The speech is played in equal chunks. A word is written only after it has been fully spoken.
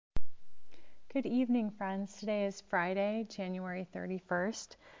Good evening, friends. Today is Friday, January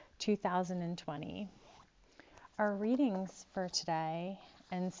 31st, 2020. Our readings for today,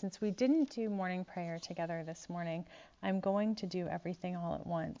 and since we didn't do morning prayer together this morning, I'm going to do everything all at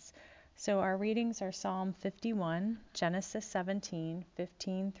once. So our readings are Psalm 51, Genesis 17,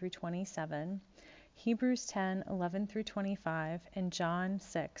 15 through 27, Hebrews 10, 11 through 25, and John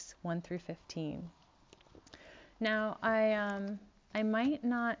 6, 1 through 15. Now, I might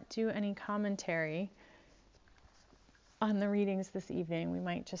not do any commentary on the readings this evening. We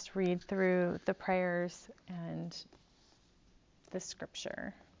might just read through the prayers and the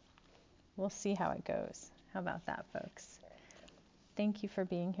scripture. We'll see how it goes. How about that, folks? Thank you for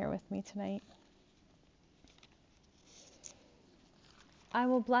being here with me tonight. I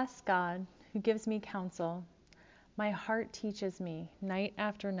will bless God who gives me counsel. My heart teaches me night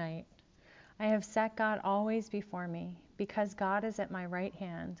after night. I have set God always before me. Because God is at my right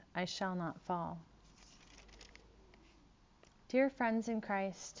hand, I shall not fall. Dear friends in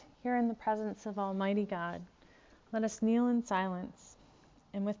Christ, here in the presence of Almighty God, let us kneel in silence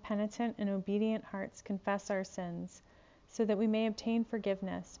and with penitent and obedient hearts confess our sins, so that we may obtain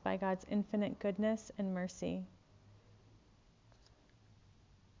forgiveness by God's infinite goodness and mercy.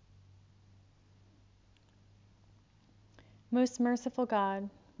 Most merciful God,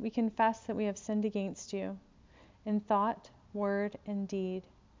 we confess that we have sinned against you in thought, word, and deed,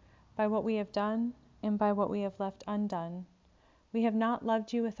 by what we have done and by what we have left undone. We have not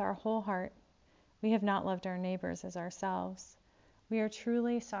loved you with our whole heart. We have not loved our neighbors as ourselves. We are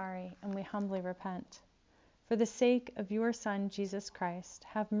truly sorry, and we humbly repent. For the sake of your Son, Jesus Christ,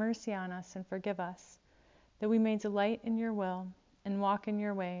 have mercy on us and forgive us, that we may delight in your will and walk in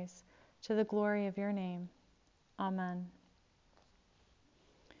your ways, to the glory of your name. Amen.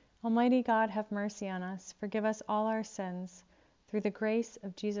 Almighty God, have mercy on us, forgive us all our sins, through the grace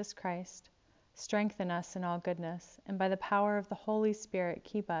of Jesus Christ. Strengthen us in all goodness, and by the power of the Holy Spirit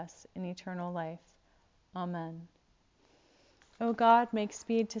keep us in eternal life. Amen. O God, make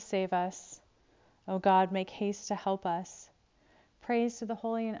speed to save us. O God, make haste to help us. Praise to the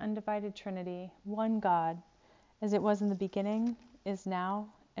Holy and Undivided Trinity, one God, as it was in the beginning, is now,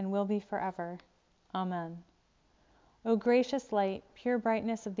 and will be forever. Amen. O gracious light, pure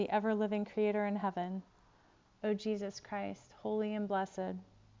brightness of the ever-living Creator in heaven, O Jesus Christ, holy and blessed,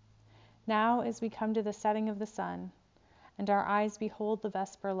 now as we come to the setting of the sun, and our eyes behold the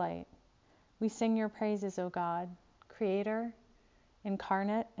vesper light, we sing your praises, O God, Creator,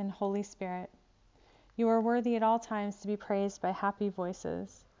 Incarnate, and Holy Spirit. You are worthy at all times to be praised by happy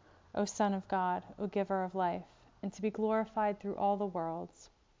voices, O Son of God, O Giver of life, and to be glorified through all the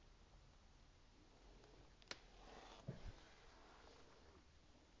worlds.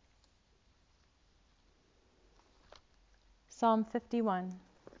 Psalm 51.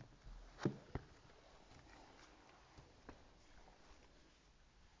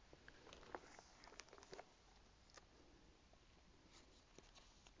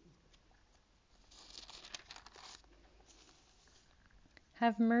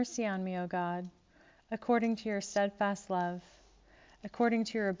 Have mercy on me, O God, according to your steadfast love. According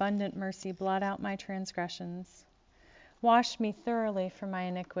to your abundant mercy, blot out my transgressions. Wash me thoroughly from my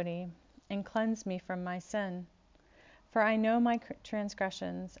iniquity, and cleanse me from my sin. For I know my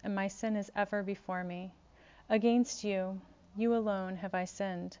transgressions, and my sin is ever before me. Against you, you alone, have I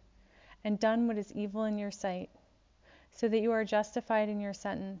sinned, and done what is evil in your sight, so that you are justified in your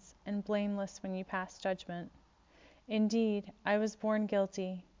sentence, and blameless when you pass judgment. Indeed, I was born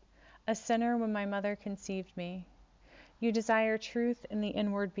guilty, a sinner when my mother conceived me. You desire truth in the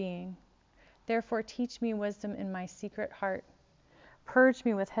inward being. Therefore teach me wisdom in my secret heart. Purge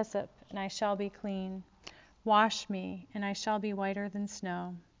me with hyssop, and I shall be clean. Wash me, and I shall be whiter than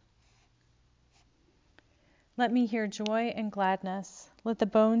snow. Let me hear joy and gladness. Let the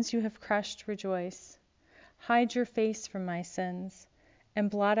bones you have crushed rejoice. Hide your face from my sins, and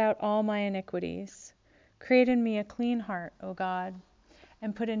blot out all my iniquities. Create in me a clean heart, O God,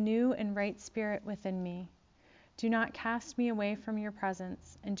 and put a new and right spirit within me. Do not cast me away from your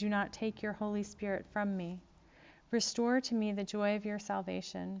presence, and do not take your Holy Spirit from me. Restore to me the joy of your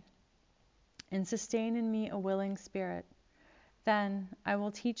salvation, and sustain in me a willing spirit. Then I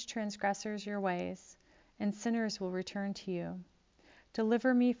will teach transgressors your ways, and sinners will return to you.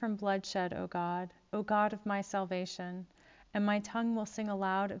 Deliver me from bloodshed, O God of my salvation, and my tongue will sing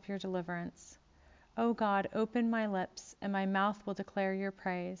aloud of your deliverance. O God, open my lips, and my mouth will declare your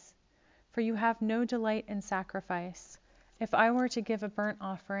praise. For you have no delight in sacrifice. If I were to give a burnt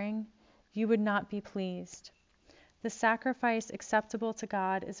offering, you would not be pleased. The sacrifice acceptable to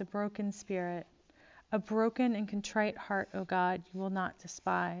God is a broken spirit. A broken and contrite heart, O God, you will not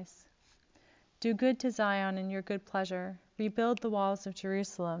despise. Do good to Zion in your good pleasure. Rebuild the walls of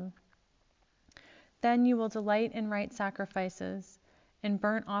Jerusalem. Then you will delight in right sacrifices, in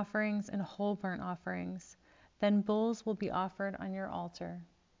burnt offerings and whole burnt offerings. Then bulls will be offered on your altar.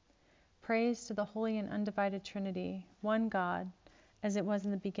 Praise to the Holy and Undivided Trinity, one God, as it was in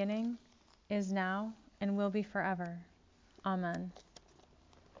the beginning, is now, and will be forever. Amen.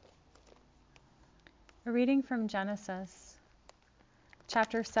 A reading from Genesis,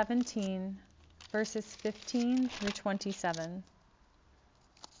 chapter 17, verses 15 through 27.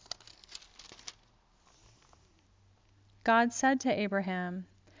 God said to Abraham,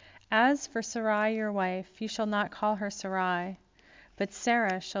 "As for Sarai your wife, you shall not call her Sarai, but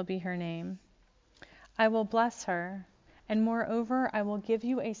Sarah shall be her name. I will bless her, and moreover I will give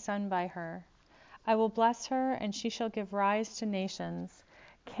you a son by her. I will bless her, and she shall give rise to nations.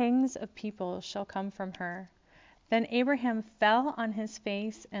 Kings of peoples shall come from her." Then Abraham fell on his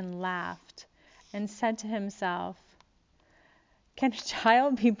face and laughed, and said to himself, "Can a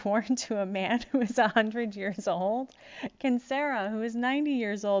child be born to a man who is 100 years old? Can Sarah, who is 90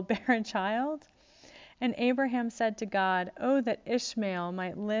 years old, bear a child?" And Abraham said to God, "Oh, that Ishmael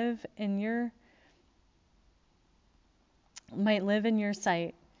might live in your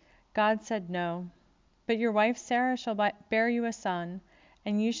sight." God said, "No, but your wife Sarah shall bear you a son,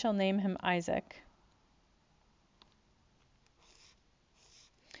 and you shall name him Isaac.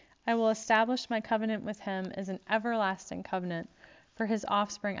 I will establish my covenant with him as an everlasting covenant for his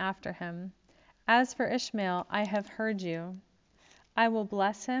offspring after him. As for Ishmael, I have heard you. I will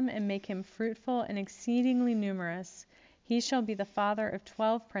bless him and make him fruitful and exceedingly numerous. He shall be the father of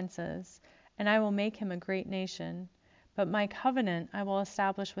 12 princes, and I will make him a great nation. But my covenant I will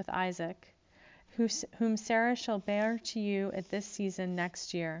establish with Isaac, whom Sarah shall bear to you at this season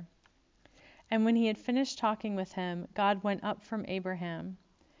next year." And when he had finished talking with him, God went up from Abraham.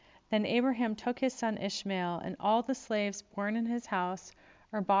 Then Abraham took his son Ishmael and all the slaves born in his house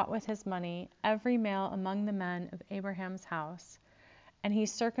or bought with his money, every male among the men of Abraham's house, and he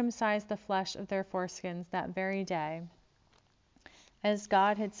circumcised the flesh of their foreskins that very day, as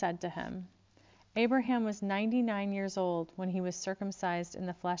God had said to him. Abraham was 99 years old when he was circumcised in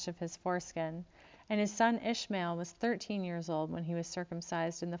the flesh of his foreskin, and his son Ishmael was 13 years old when he was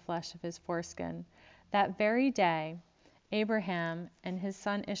circumcised in the flesh of his foreskin. That very day, Abraham and his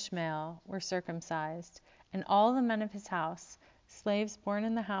son Ishmael were circumcised, and all the men of his house, slaves born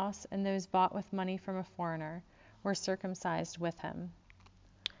in the house and those bought with money from a foreigner, were circumcised with him.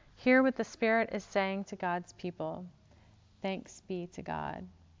 Hear what the Spirit is saying to God's people. Thanks be to God.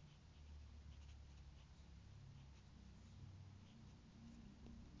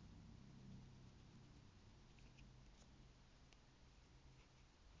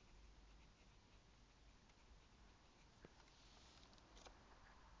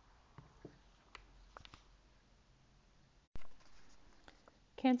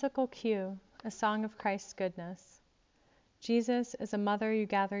 Canticle Q, a song of Christ's goodness. Jesus, as a mother you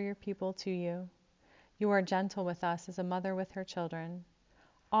gather your people to you. You are gentle with us as a mother with her children.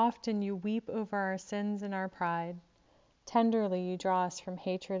 Often you weep over our sins and our pride. Tenderly you draw us from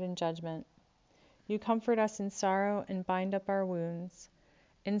hatred and judgment. You comfort us in sorrow and bind up our wounds.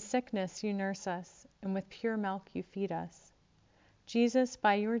 In sickness you nurse us, and with pure milk you feed us. Jesus,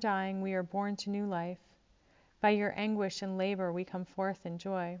 by your dying we are born to new life. By your anguish and labor we come forth in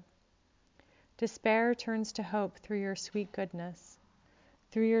joy. Despair turns to hope through your sweet goodness.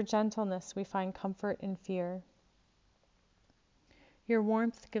 Through your gentleness we find comfort in fear. Your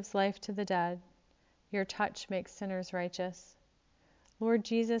warmth gives life to the dead. Your touch makes sinners righteous. Lord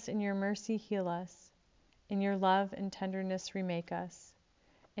Jesus, in your mercy heal us. In your love and tenderness remake us.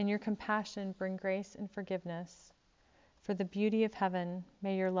 In your compassion bring grace and forgiveness. For the beauty of heaven,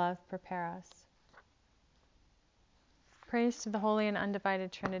 may your love prepare us. Praise to the Holy and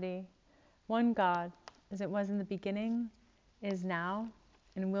Undivided Trinity, one God, as it was in the beginning, is now,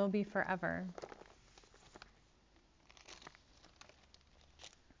 and will be forever.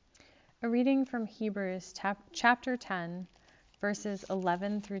 A reading from Hebrews chapter 10, verses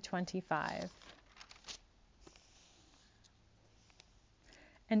 11 through 25.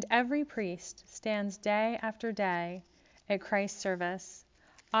 And every priest stands day after day at Christ's service,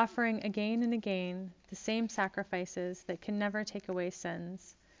 offering again and again the same sacrifices that can never take away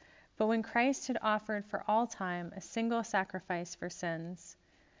sins. But when Christ had offered for all time a single sacrifice for sins,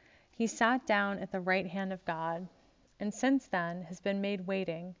 he sat down at the right hand of God, and since then has been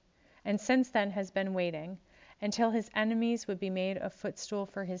waiting until his enemies would be made a footstool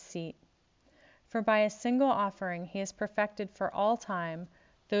for his seat. For by a single offering he has perfected for all time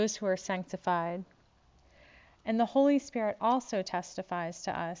those who are sanctified. And the Holy Spirit also testifies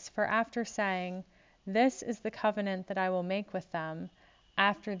to us, for after saying, "This is the covenant that I will make with them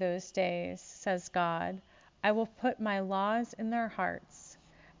after those days," says God, "I will put my laws in their hearts,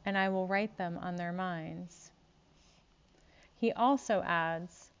 and I will write them on their minds." He also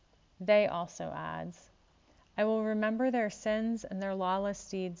adds, they also adds, "I will remember their sins and their lawless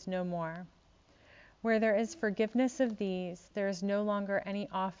deeds no more. Where there is forgiveness of these, there is no longer any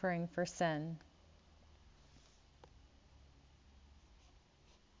offering for sin."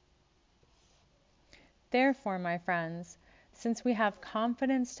 Therefore, my friends, since we have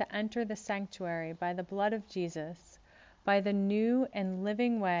confidence to enter the sanctuary by the blood of Jesus, by the new and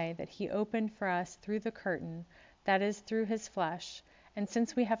living way that he opened for us through the curtain, that is, through his flesh, and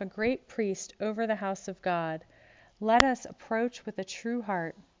since we have a great priest over the house of God, let us approach with a true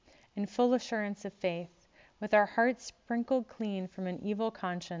heart, in full assurance of faith, with our hearts sprinkled clean from an evil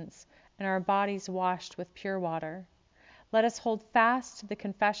conscience, and our bodies washed with pure water. Let us hold fast to the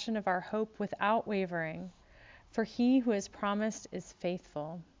confession of our hope without wavering, for he who has promised is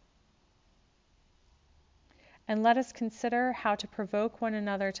faithful. And let us consider how to provoke one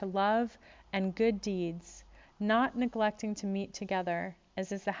another to love and good deeds, not neglecting to meet together,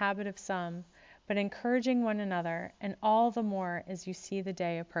 as is the habit of some, but encouraging one another, and all the more as you see the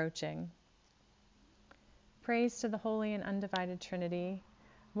day approaching. Praise to the Holy and Undivided Trinity,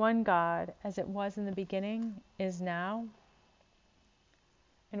 one God, as it was in the beginning, is now,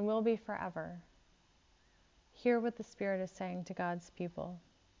 and will be forever. Hear what the Spirit is saying to God's people.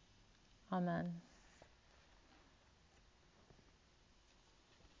 Amen.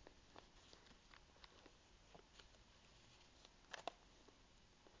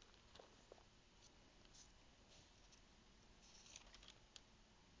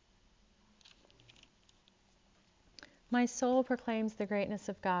 My soul proclaims the greatness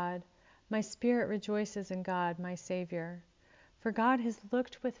of God. My spirit rejoices in God, my Savior. For God has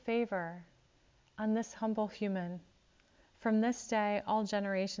looked with favor on this humble human. From this day all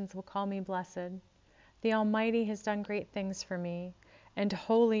generations will call me blessed. The Almighty has done great things for me, and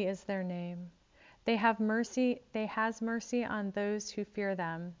holy is their name. They has mercy on those who fear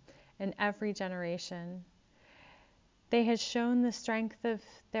them in every generation. They has shown the strength of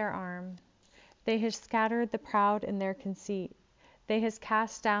their arm. They has scattered the proud in their conceit. They has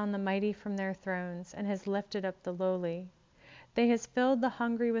cast down the mighty from their thrones, and has lifted up the lowly. They has filled the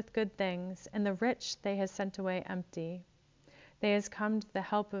hungry with good things, and the rich they has sent away empty. They has come to the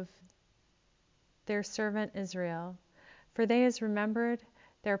help of their servant Israel, for they has remembered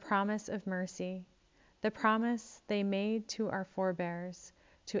their promise of mercy, the promise they made to our forebears,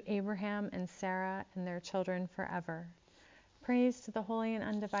 to Abraham and Sarah and their children forever. Praise to the Holy and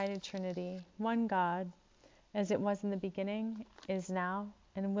Undivided Trinity, one God, as it was in the beginning, is now,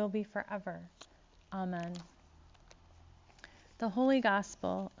 and will be forever. Amen. The Holy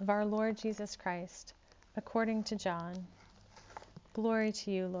Gospel of our Lord Jesus Christ, according to John. Glory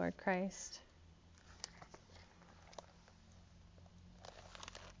to you, Lord Christ.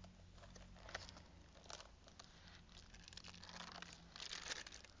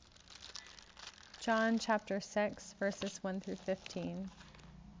 John chapter 6, verses 1 through 15.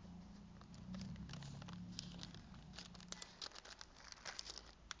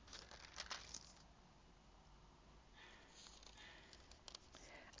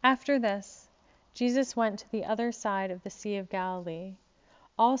 After this, Jesus went to the other side of the Sea of Galilee,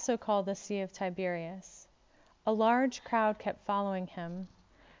 also called the Sea of Tiberias. A large crowd kept following him,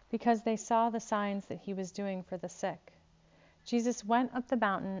 because they saw the signs that he was doing for the sick. Jesus went up the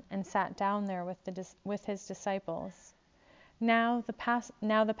mountain and sat down there with his disciples. Now the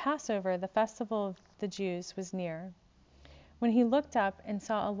Passover, the festival of the Jews, was near. When he looked up and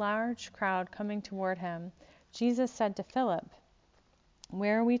saw a large crowd coming toward him, Jesus said to Philip,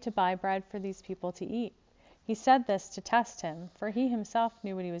 "Where are we to buy bread for these people to eat?" He said this to test him, for he himself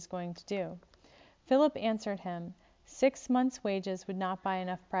knew what he was going to do. Philip answered him, 6 months' wages would not buy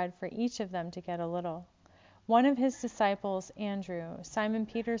enough bread for each of them to get a little. One of his disciples, Andrew, Simon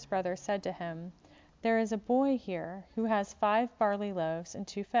Peter's brother, said to him, "There is a boy here who has 5 barley loaves and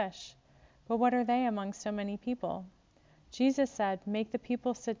 2 fish. But what are they among so many people?" Jesus said, "Make the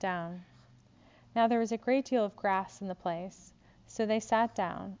people sit down." Now there was a great deal of grass in the place. So they sat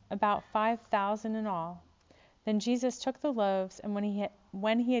down, about 5,000 in all. Then Jesus took the loaves, and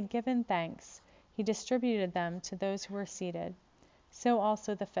when he had given thanks, he distributed them to those who were seated. So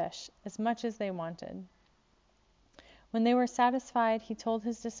also the fish, as much as they wanted. When they were satisfied, he told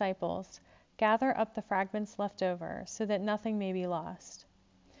his disciples, "Gather up the fragments left over, so that nothing may be lost."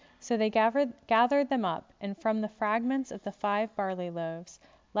 So they gathered them up, and from the fragments of the 5 barley loaves,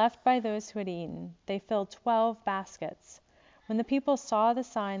 left by those who had eaten, they filled 12 baskets. When the people saw the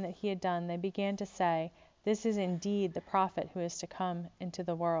sign that he had done, they began to say, "This is indeed the prophet who is to come into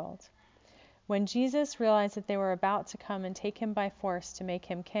the world." When Jesus realized that they were about to come and take him by force to make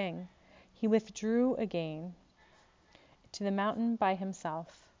him king, he withdrew again to the mountain by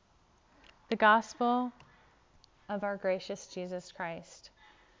himself. The Gospel of our gracious Jesus Christ.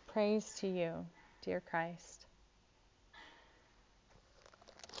 Praise to you, dear Christ.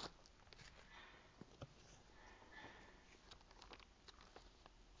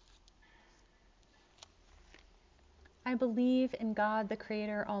 I believe in God, the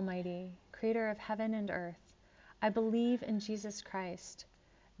Creator Almighty, creator of heaven and earth. I believe in Jesus Christ,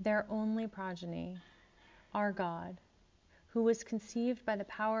 their only progeny, our God, who was conceived by the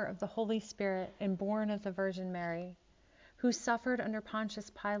power of the Holy Spirit and born of the Virgin Mary, who suffered under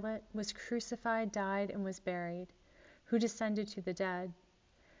Pontius Pilate, was crucified, died, and was buried, who descended to the dead,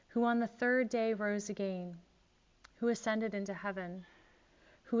 who on the third day rose again, who ascended into heaven,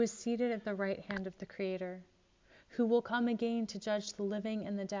 who is seated at the right hand of the Creator, who will come again to judge the living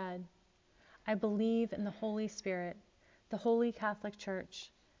and the dead. I believe in the Holy Spirit, the Holy Catholic Church,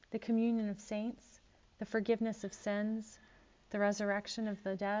 the communion of saints, the forgiveness of sins, the resurrection of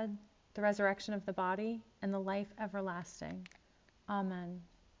the dead, the resurrection of the body, and the life everlasting. Amen.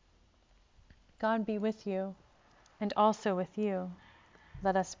 God be with you, and also with you.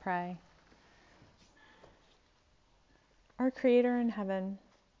 Let us pray. Our Creator in heaven,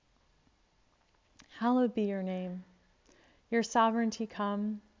 hallowed be your name. Your sovereignty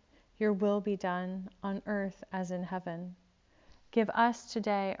come, your will be done on earth as in heaven. Give us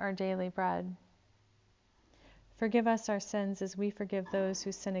today our daily bread. Forgive us our sins as we forgive those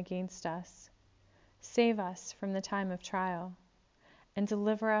who sin against us. Save us from the time of trial, and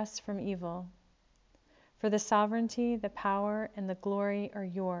deliver us from evil. For the sovereignty, the power, and the glory are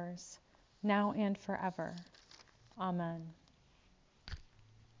yours, now and forever. Amen.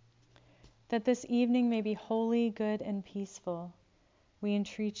 That this evening may be holy, good, and peaceful, we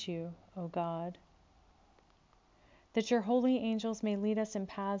entreat you, O God. That your holy angels may lead us in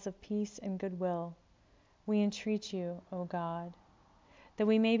paths of peace and goodwill, we entreat you, O God. That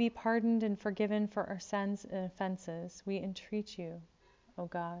we may be pardoned and forgiven for our sins and offenses, we entreat you, O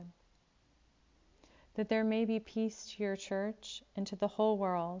God. That there may be peace to your church and to the whole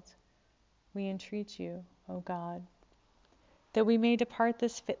world, we entreat you, O God. That we may depart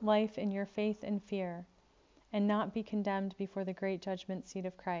this life in your faith and fear, and not be condemned before the great judgment seat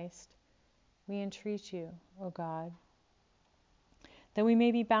of Christ, we entreat you, O God. That we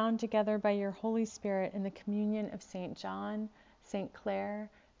may be bound together by your Holy Spirit in the communion of St. John, St. Clare,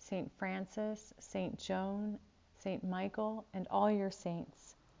 St. Francis, St. Joan, St. Michael, and all your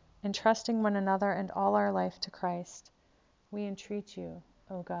saints, entrusting one another and all our life to Christ, we entreat you,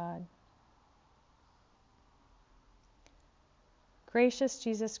 O God. Gracious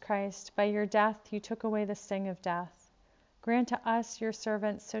Jesus Christ, by your death you took away the sting of death. Grant to us, your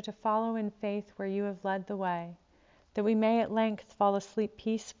servants, so to follow in faith where you have led the way, that we may at length fall asleep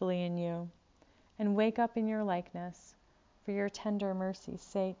peacefully in you, and wake up in your likeness, for your tender mercy's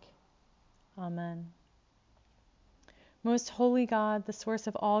sake. Amen. Most holy God, the source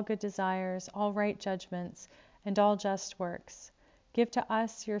of all good desires, all right judgments, and all just works, give to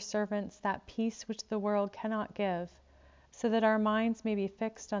us, your servants, that peace which the world cannot give, so that our minds may be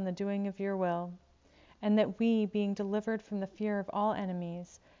fixed on the doing of your will, and that we, being delivered from the fear of all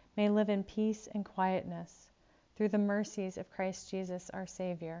enemies, may live in peace and quietness, through the mercies of Christ Jesus our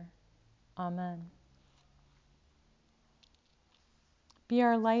Savior. Amen. Be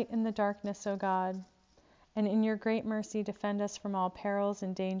our light in the darkness, O God, and in your great mercy defend us from all perils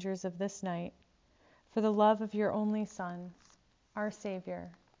and dangers of this night, for the love of your only Son, our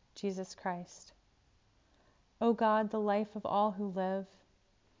Savior, Jesus Christ. O God, the life of all who live,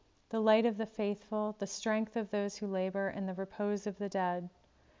 the light of the faithful, the strength of those who labor, and the repose of the dead,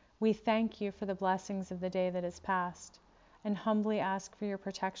 we thank you for the blessings of the day that is past, and humbly ask for your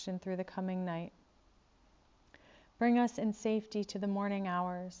protection through the coming night. Bring us in safety to the morning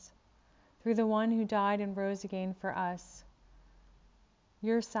hours, through the one who died and rose again for us,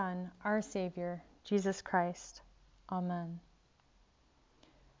 your Son, our Savior, Jesus Christ. Amen.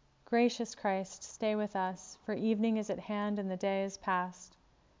 Gracious Christ, stay with us, for evening is at hand and the day is past.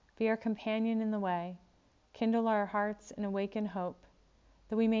 Be our companion in the way, kindle our hearts and awaken hope,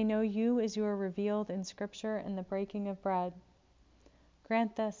 that we may know you as you are revealed in Scripture and the breaking of bread.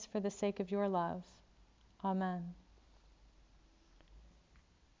 Grant this for the sake of your love. Amen.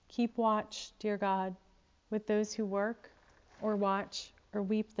 Keep watch, dear God, with those who work, or watch, or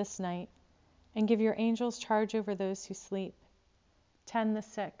weep this night, and give your angels charge over those who sleep. Tend the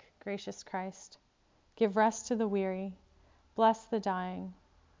sick, gracious Christ. Give rest to the weary. Bless the dying.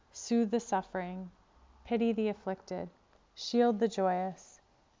 Soothe the suffering. Pity the afflicted. Shield the joyous.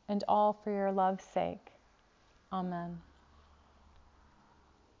 And all for your love's sake. Amen.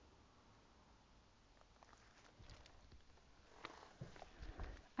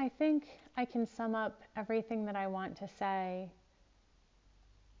 I think I can sum up everything that I want to say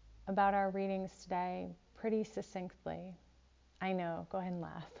about our readings today pretty succinctly. I know, go ahead and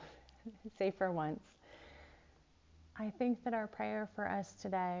laugh. Say for once. I think that our prayer for us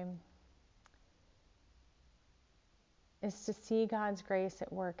today is to see God's grace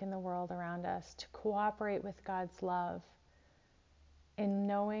at work in the world around us, to cooperate with God's love in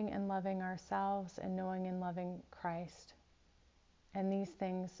knowing and loving ourselves and knowing and loving Christ. And these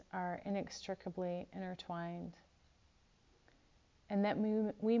things are inextricably intertwined. And that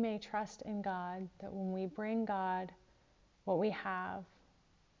we may trust in God, that when we bring God what we have,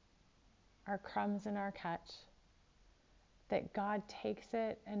 our crumbs and our catch, that God takes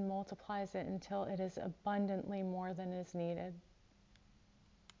it and multiplies it until it is abundantly more than is needed.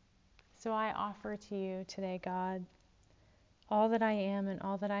 So I offer to you today, God, all that I am and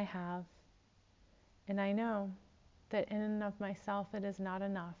all that I have. And I know that in and of myself it is not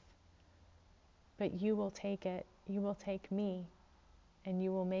enough. But you will take it, you will take me, and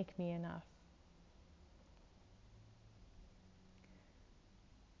you will make me enough.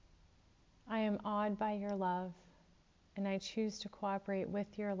 I am awed by your love, and I choose to cooperate with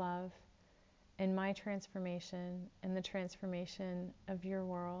your love in my transformation and the transformation of your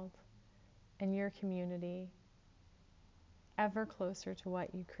world and your community, ever closer to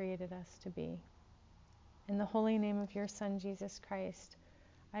what you created us to be. In the holy name of your Son, Jesus Christ,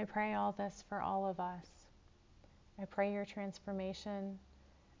 I pray all this for all of us. I pray your transformation.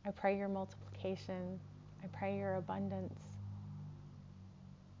 I pray your multiplication. I pray your abundance.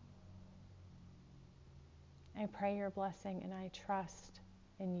 I pray your blessing, and I trust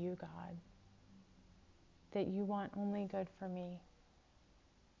in you, God, that you want only good for me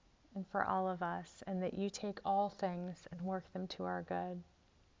and for all of us, and that you take all things and work them to our good.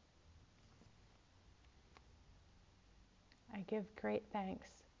 I give great thanks,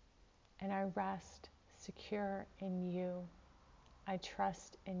 and I rest secure in you. I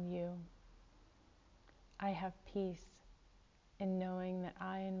trust in you. I have peace in knowing that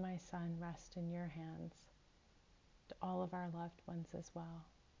I and my Son rest in your hands, to all of our loved ones as well.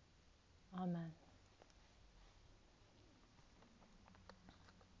 Amen.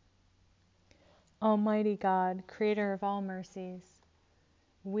 Almighty God, creator of all mercies,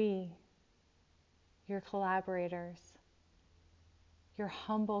 we, your collaborators, your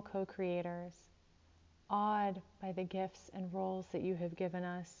humble co-creators, awed by the gifts and roles that you have given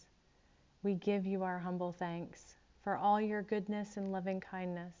us, we give you our humble thanks for all your goodness and loving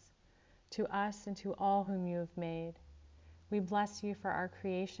kindness to us and to all whom you have made. We bless you for our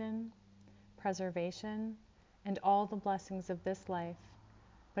creation, preservation, and all the blessings of this life,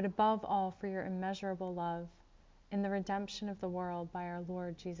 but above all for your immeasurable love in the redemption of the world by our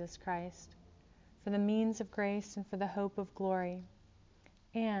Lord Jesus Christ, for the means of grace and for the hope of glory.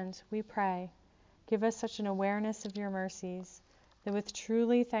 And, we pray, give us such an awareness of your mercies that with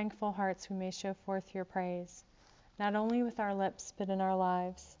truly thankful hearts we may show forth your praise, not only with our lips but in our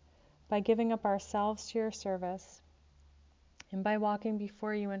lives, by giving up ourselves to your service, and by walking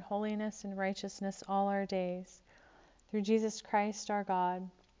before you in holiness and righteousness all our days, through Jesus Christ our God,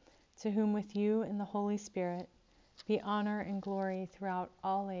 to whom with you and the Holy Spirit be honor and glory throughout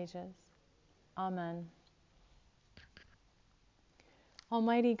all ages. Amen.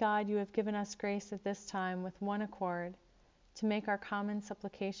 Almighty God, you have given us grace at this time with one accord to make our common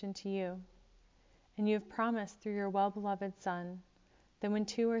supplication to you. And you have promised through your well-beloved Son that when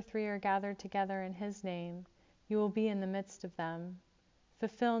 2 or 3 are gathered together in his name, you will be in the midst of them.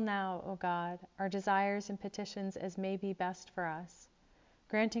 Fulfill now, O God, our desires and petitions as may be best for us,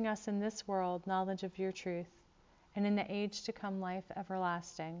 granting us in this world knowledge of your truth, and in the age to come life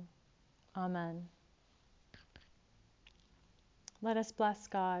everlasting. Amen. Let us bless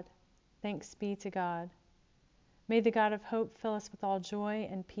God. Thanks be to God. May the God of hope fill us with all joy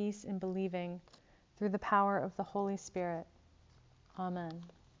and peace in believing, through the power of the Holy Spirit. Amen.